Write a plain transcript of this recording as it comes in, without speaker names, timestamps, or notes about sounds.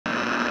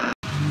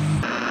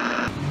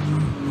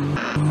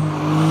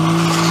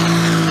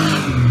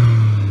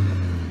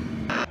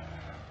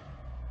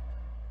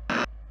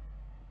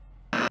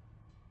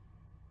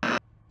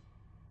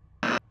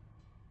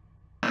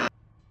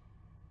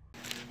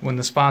when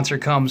the sponsor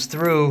comes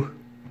through.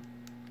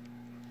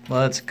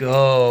 Let's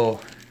go.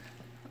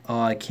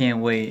 Oh, I can't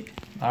wait.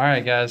 All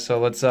right, guys, so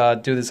let's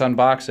do this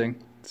unboxing.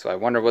 So I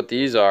wonder what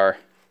these are.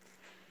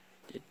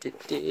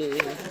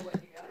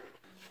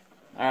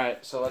 All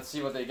right, so let's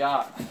see what they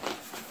got.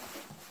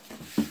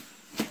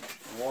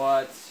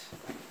 What?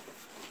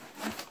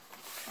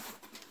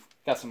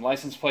 Got some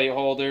license plate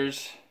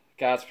holders,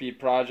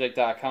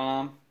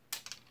 GodSpeedProject.com,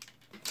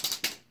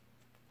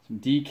 some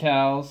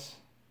decals,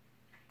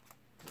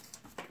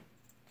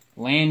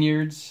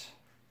 lanyards,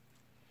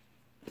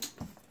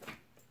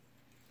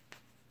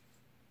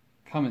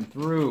 coming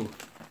through.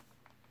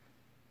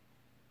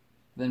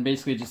 Then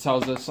basically it just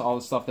tells us all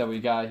the stuff that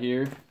we got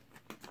here.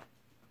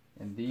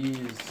 And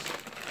these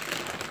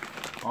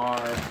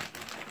are,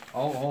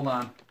 oh, hold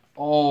on.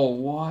 Oh,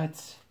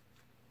 what?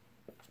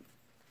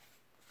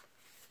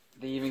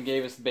 They even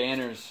gave us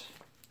banners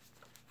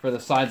for the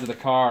sides of the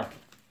car.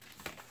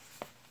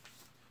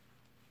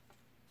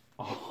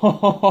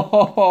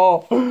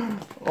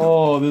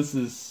 Oh, this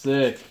is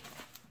sick.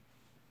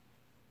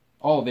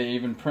 Oh, they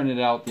even printed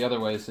it out the other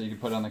way so you can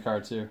put it on the car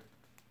too.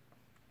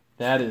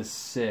 That is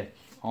sick.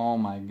 Oh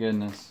my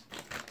goodness.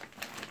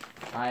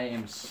 I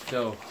am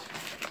stoked.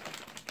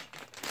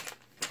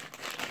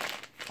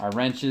 Our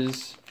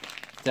wrenches.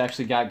 It's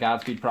actually got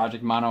Godspeed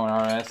Project Mono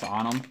and RS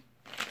on them.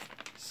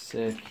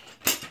 Sick.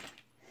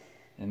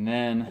 And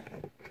then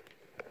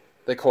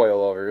the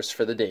coilovers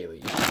for the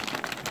daily.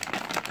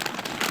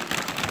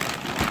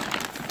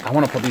 I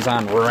want to put these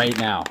on right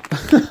now.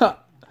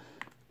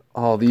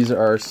 Oh, these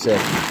are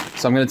sick.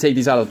 So I'm going to take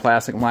these out of the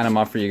plastic, line them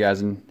up for you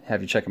guys, and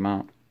have you check them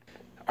out.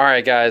 All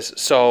right, guys.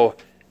 So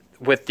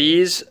with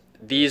these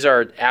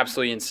are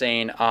absolutely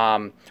insane.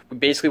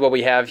 Basically what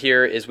we have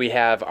here is we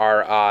have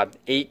our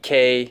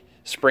 8K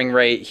spring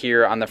rate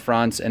here on the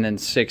fronts and then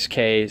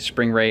 6K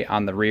spring rate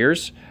on the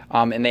rears.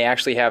 And they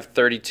actually have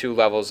 32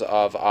 levels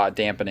of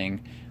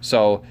dampening.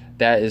 So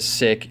that is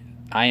sick.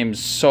 I am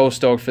so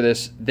stoked for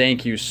this.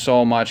 Thank you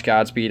so much,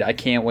 Godspeed. I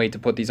can't wait to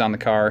put these on the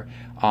car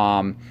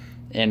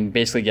and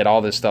basically get all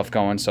this stuff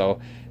going.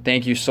 So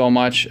thank you so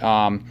much.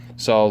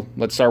 So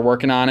let's start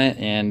working on it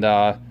and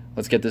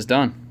let's get this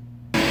done.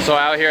 So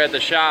out here at the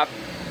shop,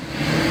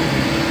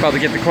 about to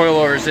get the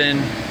coilovers in.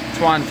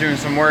 Twan's doing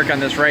some work on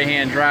this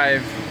right-hand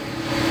drive.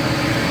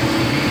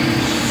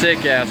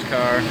 Sick ass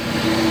car.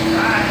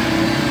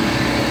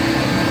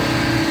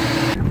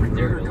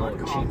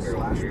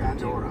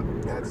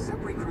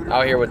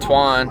 Out here with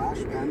Twan,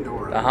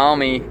 the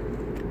homie,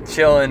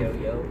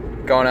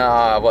 chilling, going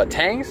to what,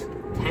 Tangs?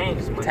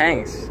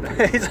 Tangs.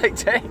 He's like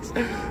Tangs.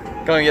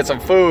 Going to get some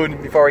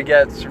food before we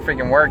get some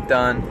freaking work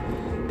done.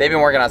 They've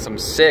been working on some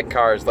sick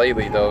cars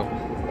lately though.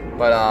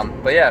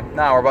 But yeah,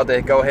 now we're about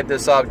to go hit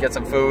this up, get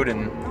some food,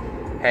 and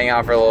hang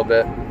out for a little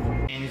bit.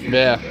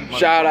 Yeah,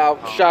 shout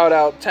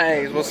out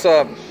Tangs, what's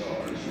up?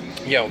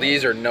 Yo,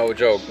 these are no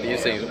joke.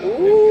 These things,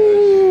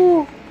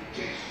 ooh.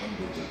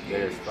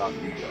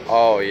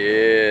 Oh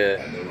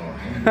yeah.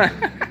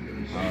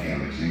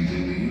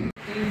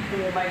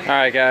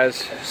 Alright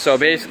guys, so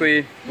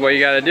basically what you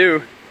gotta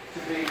do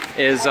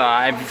is,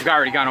 I've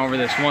already gone over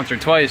this once or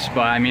twice,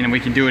 but I mean we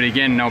can do it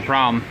again, no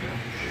problem.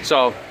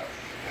 So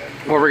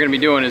what we're gonna be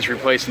doing is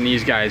replacing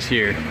these guys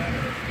here.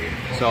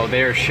 So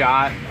they're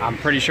shot, I'm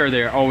pretty sure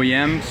they're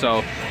OEM,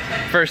 so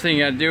first thing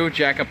you gotta do,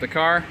 jack up the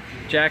car,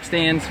 jack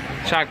stands,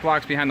 shock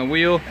blocks behind the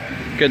wheel,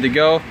 good to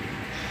go.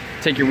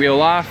 Take your wheel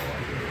off,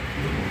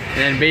 and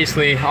then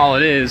basically all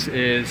it is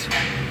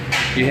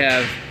you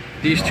have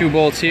these two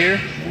bolts here,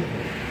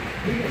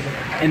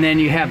 and then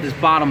you have this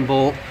bottom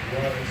bolt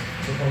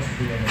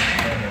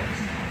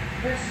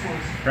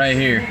right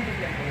here.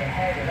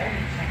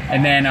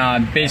 And then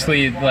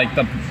basically like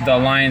the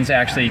lines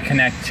actually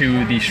connect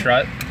to the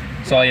strut.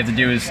 So all you have to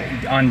do is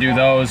undo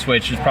those,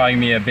 which is probably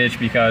gonna be a bitch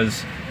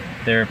because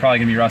they're probably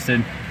gonna be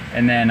rusted.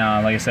 And then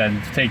like I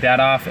said, take that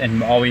off,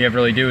 and all we have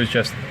really do is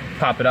just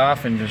pop it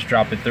off and just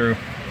drop it through.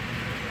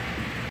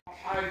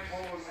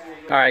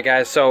 Alright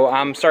guys, so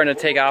I'm starting to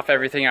take off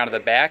everything out of the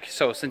back.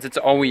 So since it's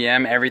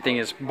OEM, everything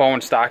is bone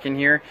stock in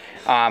here.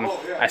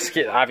 I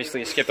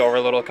obviously skipped over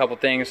a couple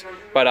things,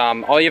 but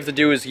all you have to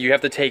do is you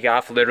have to take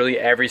off literally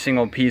every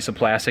single piece of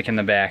plastic in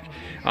the back.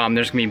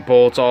 There's gonna be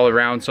bolts all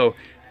around, so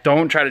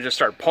don't try to just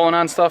start pulling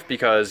on stuff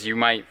because you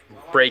might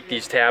break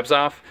these tabs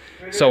off.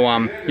 So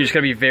you just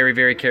gotta be very,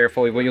 very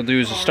careful. What you'll do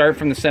is start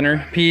from the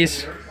center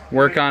piece,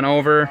 work on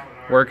over.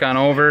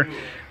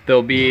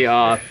 There'll be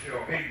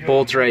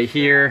bolts right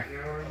here,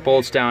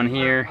 bolts down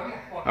here,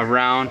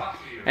 around,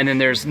 and then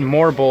there's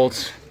more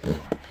bolts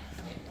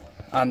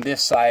on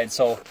this side,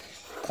 so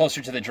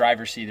closer to the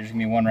driver's seat there's gonna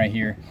be one right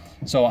here.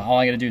 So all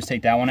I gotta do is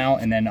take that one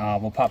out, and then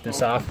we'll pop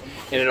this off,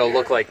 and it'll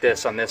look like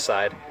this on this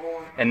side.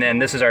 And then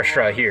this is our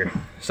strut here.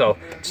 So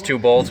it's two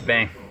bolts,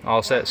 bang,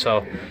 all set.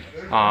 So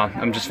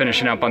I'm just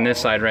finishing up on this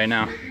side right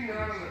now.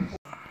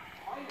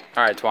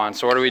 All right, Twan,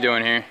 so what are we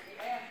doing here?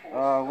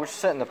 We're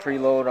setting the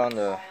preload on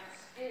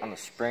the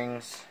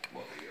springs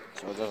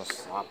so it doesn't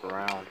slop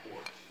around.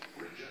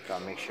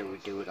 Gotta make sure we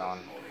do it on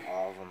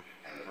all of them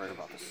right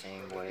about the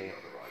same way.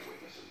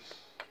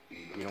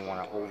 You don't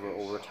want to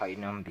over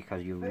tighten them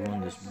because you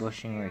ruin this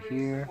bushing right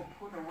here.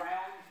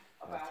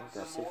 And I think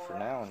that's it for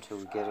now until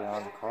we get it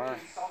on the car,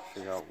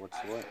 figure out what's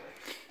what.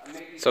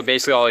 So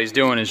basically all he's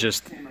doing is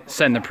just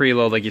setting the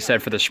preload, like you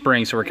said, for the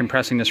spring. So we're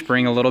compressing the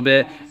spring a little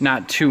bit,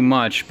 not too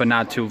much, but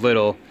not too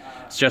little.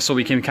 It's just so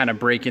we can kind of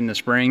break in the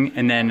spring,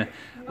 and then,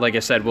 like I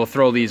said, we'll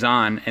throw these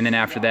on, and then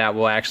after that,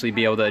 we'll actually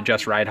be able to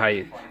adjust ride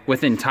height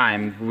within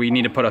time. We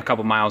need to put a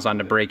couple miles on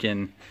to break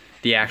in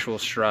the actual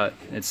strut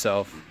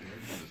itself.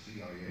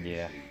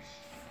 Yeah,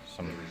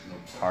 some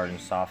hard and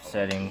soft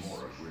settings.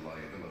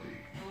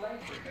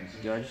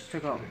 Yo, I just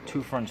took out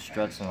 2 front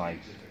struts in like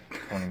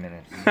 20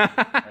 minutes.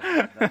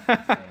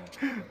 That's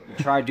insane.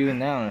 Try doing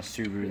that on a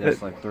Subaru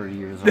that's like 30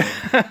 years old.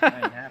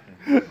 That ain't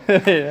happening.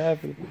 It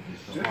happened.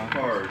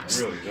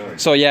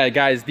 So yeah,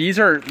 guys, these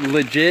are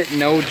legit,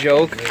 no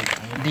joke,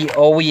 the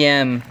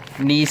OEM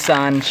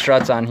Nissan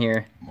struts on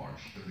here.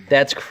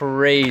 That's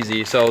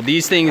crazy. So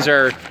these things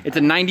are, it's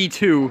a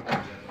 92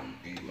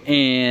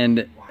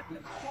 and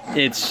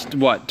it's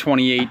what,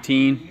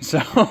 2018?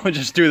 So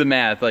just do the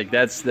math. Like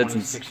that's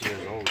 26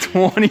 years old.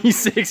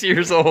 26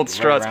 years old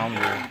struts.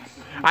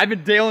 I've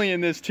been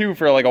dailying this too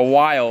for like a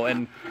while,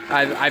 and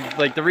I've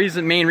like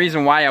the main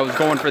reason why I was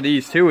going for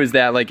these too is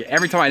that like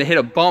every time I hit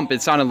a bump,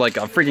 it sounded like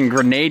a freaking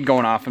grenade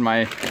going off in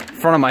my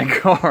front of my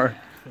car.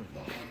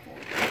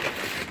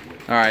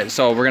 All right,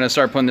 so we're gonna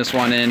start putting this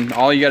one in.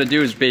 All you got to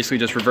do is basically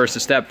just reverse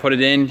the step, put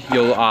it in.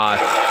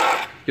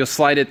 You'll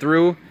slide it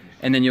through,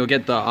 and then you'll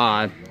get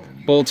the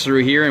bolts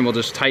through here, and we'll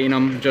just tighten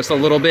them just a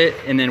little bit,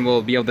 and then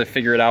we'll be able to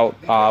figure it out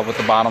with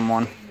the bottom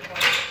one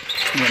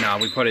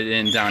when we put it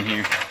in down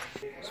here.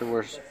 So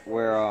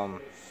we're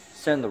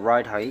setting the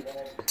ride height,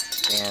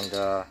 and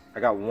I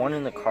got one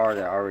in the car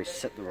that I already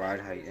set the ride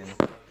height in,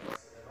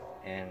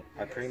 and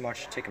I pretty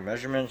much take a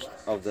measurement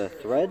of the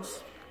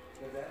threads,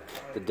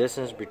 the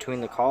distance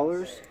between the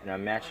collars, and I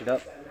match it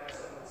up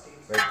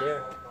right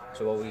there.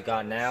 So what we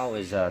got now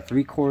is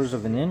 3/4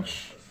 of an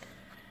inch,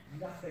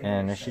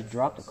 and it should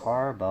drop the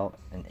car about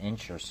an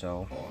inch or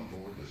so,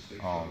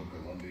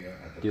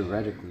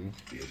 theoretically,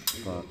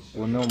 but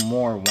we'll know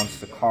more once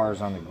the car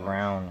is on the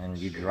ground and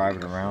you drive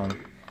it around,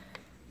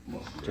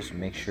 just to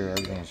make sure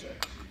everything's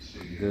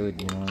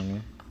good, you know what I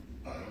mean?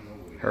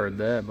 Heard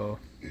that, Bo.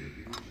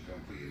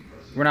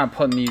 We're not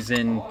putting these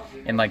in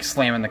and like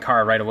slamming the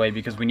car right away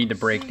because we need to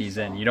break these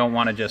in. You don't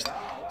want to just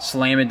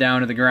slam it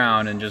down to the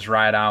ground and just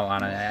ride out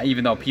on it.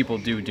 Even though people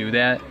do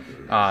that,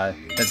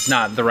 that's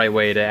not the right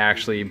way to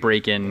actually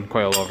break in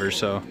coilovers.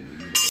 So,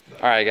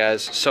 all right,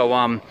 guys.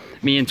 So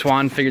me and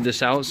Twan figured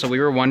this out. So we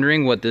were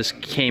wondering what this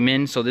came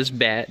in. So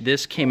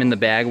this came in the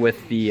bag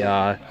with the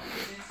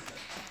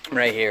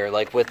right here,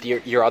 like with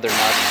your other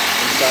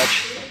nuts and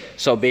such.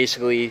 So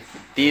basically,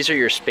 these are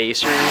your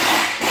spacers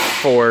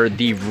for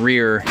the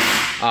rear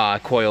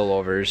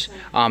coilovers,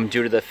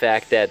 due to the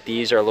fact that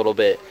these are a little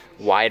bit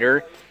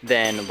wider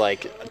than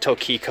like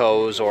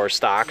Tokiko's or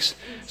stocks,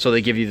 so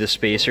they give you the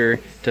spacer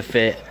to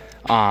fit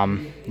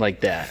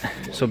like that.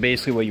 So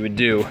basically what you would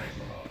do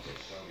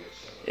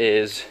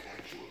is,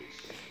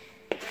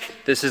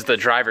 this is the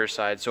driver's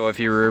side, so if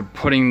you were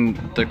putting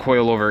the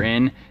coilover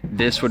in,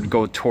 this would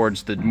go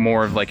towards the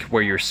more of like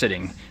where you're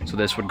sitting, so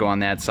this would go on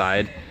that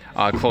side,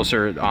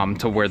 closer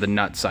to where the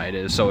nut side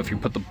is. So if you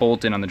put the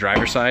bolt in on the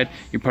driver's side,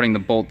 you're putting the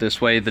bolt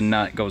this way, the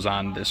nut goes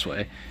on this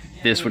way.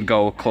 This would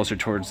go closer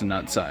towards the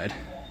nut side.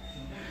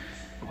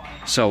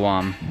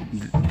 So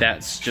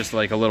that's just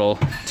like a little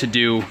to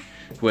do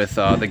with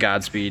the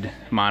GodSpeed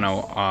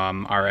mono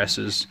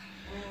RS's.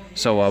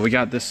 So we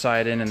got this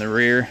side in the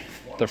rear.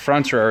 The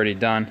fronts are already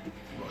done.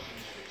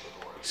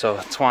 So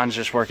Twan's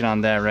just working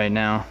on that right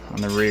now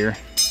on the rear.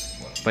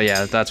 But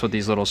yeah, that's what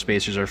these little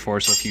spacers are for.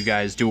 So if you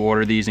guys do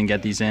order these and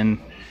get these in,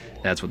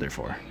 that's what they're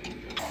for.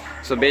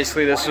 So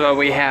basically this is what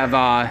we have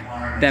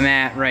them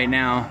at right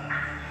now.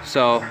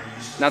 So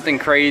nothing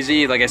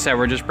crazy. Like I said,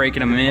 we're just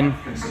breaking them in.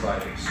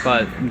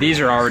 But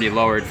these are already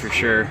lowered for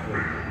sure.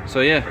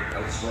 So yeah,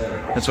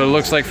 that's what it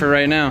looks like for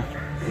right now.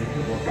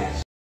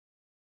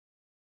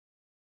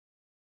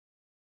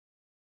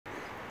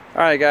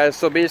 Alright guys,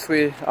 so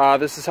basically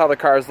this is how the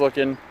car is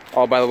looking.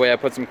 Oh, by the way, I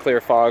put some clear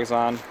fogs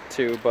on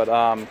too, but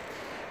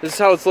this is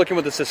how it's looking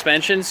with the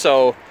suspension.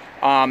 So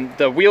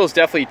the wheel's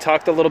definitely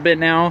tucked a little bit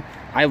now.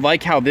 I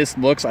like how this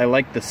looks. I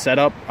like the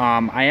setup.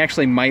 I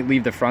actually might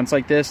leave the fronts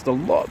like this.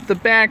 The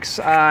backs,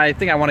 I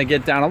think I want to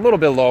get down a little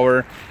bit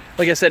lower.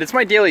 Like I said, it's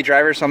my daily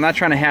driver, so I'm not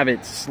trying to have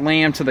it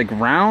slammed to the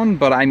ground,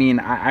 but I mean,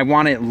 I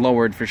want it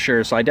lowered for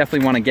sure. So I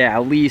definitely want to get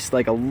at least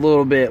like a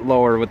little bit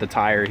lower with the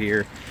tire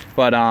here.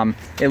 But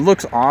it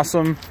looks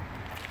awesome.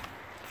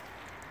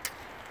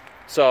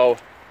 So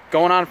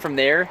going on from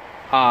there,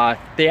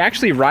 they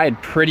actually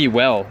ride pretty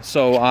well.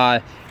 So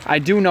I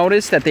do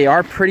notice that they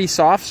are pretty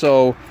soft.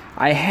 So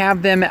I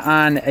have them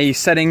on a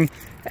setting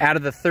out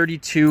of the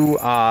 32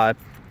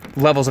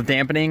 levels of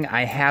dampening.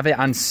 I have it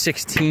on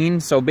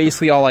 16. So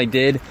basically all I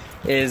did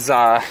is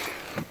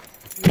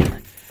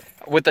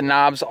with the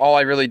knobs, all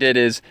I really did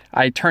is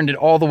I turned it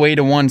all the way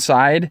to one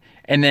side,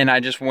 and then I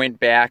just went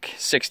back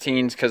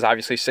 16s, because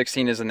obviously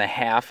 16 is in the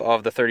half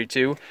of the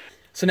 32.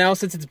 So now,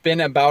 since it's been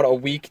about a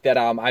week that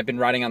I've been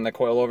riding on the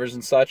coilovers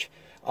and such,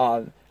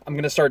 I'm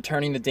going to start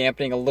turning the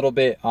dampening a little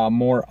bit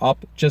more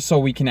up, just so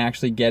we can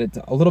actually get it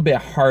a little bit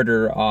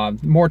harder,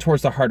 more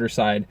towards the harder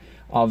side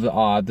of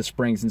the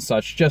springs and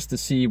such, just to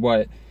see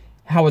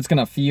how it's going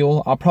to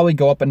feel. I'll probably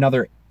go up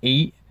another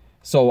 8.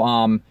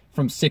 So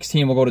from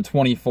 16 we'll go to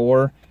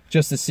 24,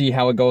 just to see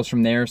how it goes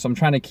from there. So I'm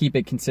trying to keep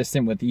it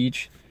consistent with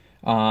each.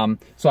 So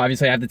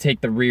obviously I have to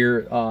take the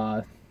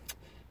rear,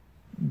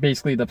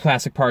 basically the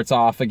plastic parts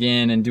off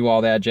again and do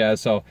all that jazz.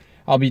 So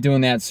I'll be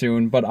doing that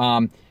soon. But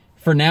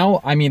for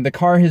now, I mean, the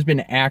car has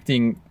been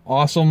acting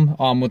awesome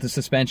with the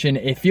suspension.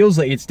 It feels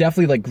like it's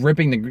definitely like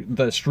gripping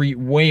the street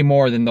way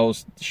more than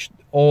those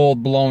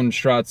old blown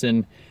struts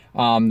and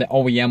the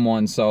OEM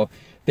ones. So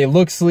they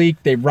look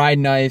sleek, they ride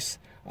nice.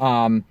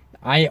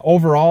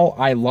 Overall,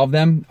 I love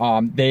them.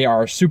 They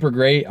are super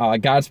great.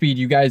 GodSpeed,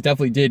 you guys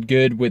definitely did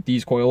good with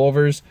these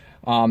coilovers.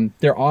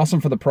 They're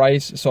awesome for the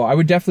price, so I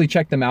would definitely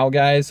check them out,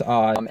 guys,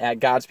 at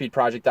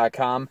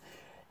GodSpeedProject.com.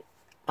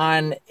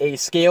 On a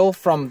scale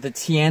from the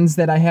TNs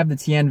that I have, the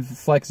TN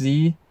Flex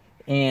Z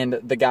and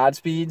the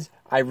GodSpeeds,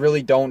 I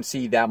really don't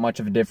see that much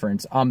of a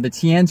difference. The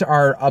TNs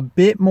are a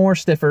bit more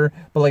stiffer,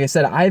 but like I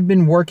said, I've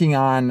been working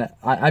on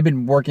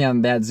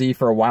that Z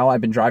for a while.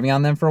 I've been driving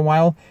on them for a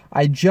while.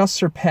 I just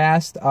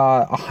surpassed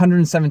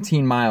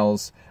 117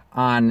 miles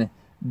on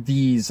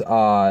these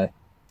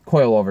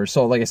coilovers.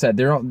 So like I said,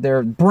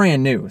 they're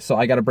brand new, so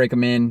I got to break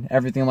them in,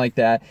 everything like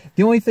that.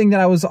 The only thing that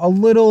I was a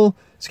little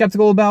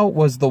skeptical about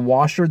was the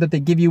washer that they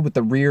give you with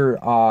the rear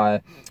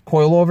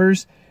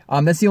coilovers.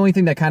 That's the only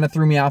thing that kind of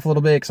threw me off a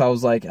little bit, because I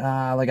was like,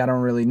 I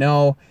don't really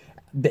know.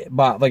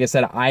 But like I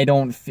said, I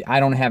don't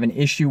have an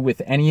issue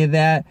with any of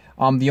that.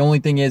 The only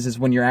thing is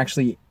when you're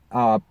actually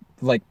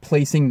like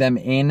placing them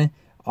in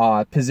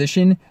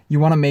position, you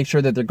want to make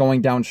sure that they're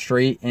going down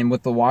straight and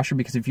with the washer,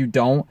 because if you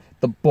don't,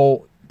 the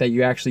bolt that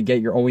you actually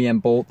get, your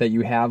OEM bolt that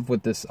you have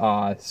with this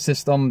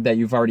system that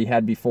you've already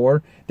had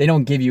before, they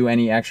don't give you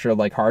any extra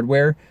like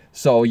hardware,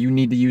 so you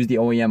need to use the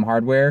OEM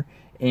hardware.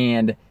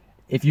 And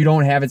if you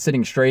don't have it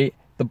sitting straight,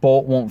 the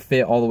bolt won't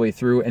fit all the way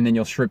through, and then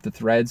you'll strip the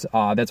threads.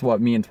 That's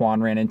what me and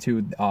Tuan ran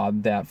into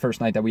that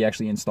first night that we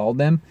actually installed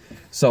them.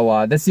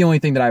 So that's the only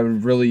thing that I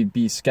would really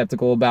be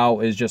skeptical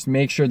about, is just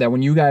make sure that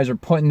when you guys are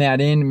putting that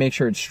in, make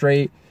sure it's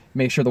straight,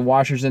 make sure the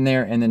washer's in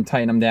there, and then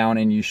tighten them down,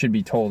 and you should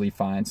be totally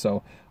fine.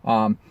 So,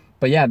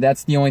 but yeah,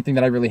 that's the only thing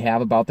that I really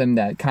have about them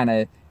that kind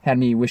of had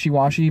me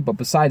wishy-washy. But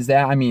besides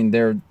that, I mean,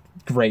 they're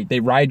great. They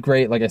ride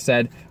great, like I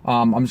said.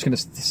 I'm just going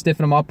to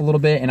stiffen them up a little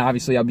bit, and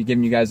obviously I'll be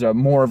giving you guys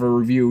more of a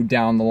review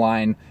down the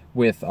line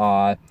with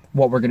what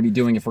we're going to be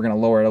doing, if we're going to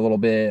lower it a little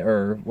bit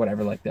or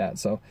whatever like that.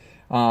 So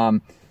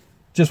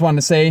just wanted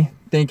to say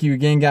thank you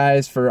again,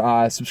 guys,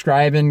 for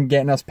subscribing,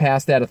 getting us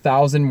past that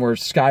 1,000. We're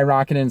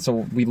skyrocketing, so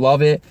we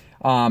love it.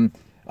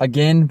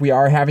 Again, we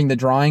are having the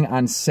drawing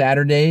on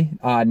Saturday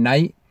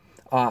night.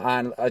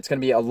 It's going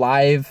to be a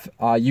live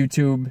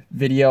YouTube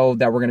video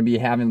that we're going to be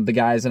having, the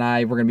guys and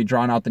I. We're going to be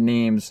drawing out the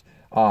names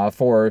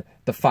for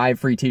the 5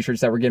 free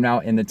t-shirts that we're giving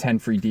out and the 10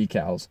 free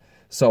decals.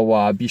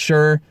 So be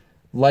sure,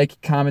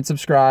 like, comment,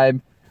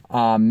 subscribe.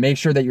 Make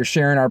sure that you're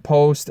sharing our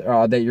post,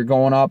 that you're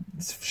going up,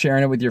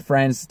 sharing it with your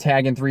friends,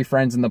 tagging 3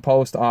 friends in the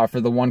post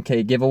for the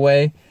 1K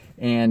giveaway.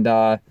 And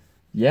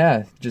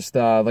yeah, just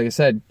like I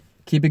said,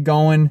 keep it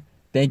going.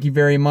 Thank you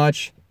very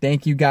much.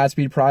 Thank you,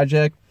 GodSpeed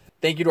Project.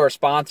 Thank you to our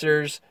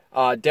sponsors.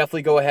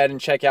 Definitely go ahead and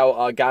check out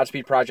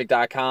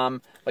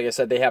GodSpeedProject.com. Like I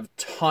said, they have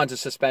tons of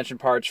suspension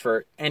parts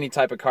for any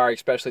type of car,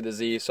 especially the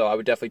Z, so I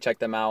would definitely check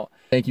them out.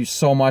 Thank you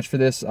so much for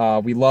this.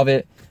 We love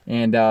it,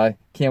 and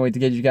can't wait to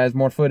get you guys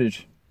more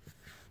footage.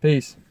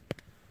 Peace.